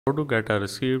How to get a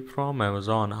receipt from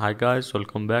Amazon. Hi guys,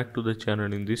 welcome back to the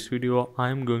channel. In this video I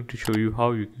am going to show you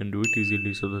how you can do it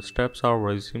easily. So the steps are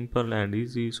very simple and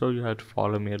easy, so you have to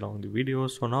follow me along the video.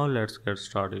 So now let's get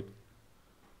started.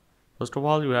 First of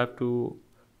all, you have to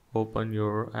open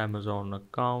your Amazon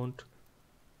account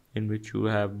in which you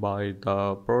have buy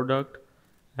the product,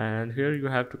 and here you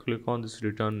have to click on this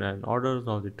return and orders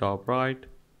on the top right,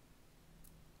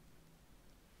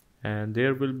 and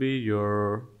there will be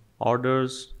your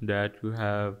orders that you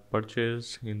have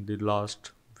purchased in the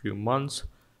last few months,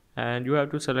 and you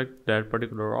have to select that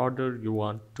particular order you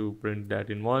want to print that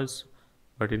invoice.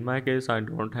 But in my case I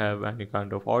don't have any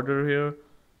kind of order here,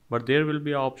 but there will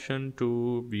be option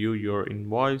to view your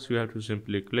invoice. You have to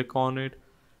simply click on it,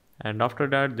 and after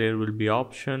that there will be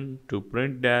option to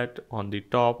print that on the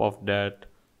top of that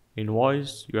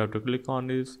invoice. You have to click on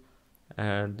this,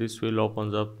 and this will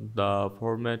opens up the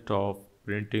format of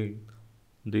printing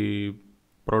the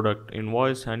product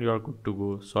invoice, and you are good to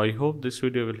go. So I hope this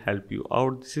video will help you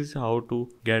out. This is how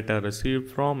to get a receipt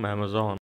from Amazon.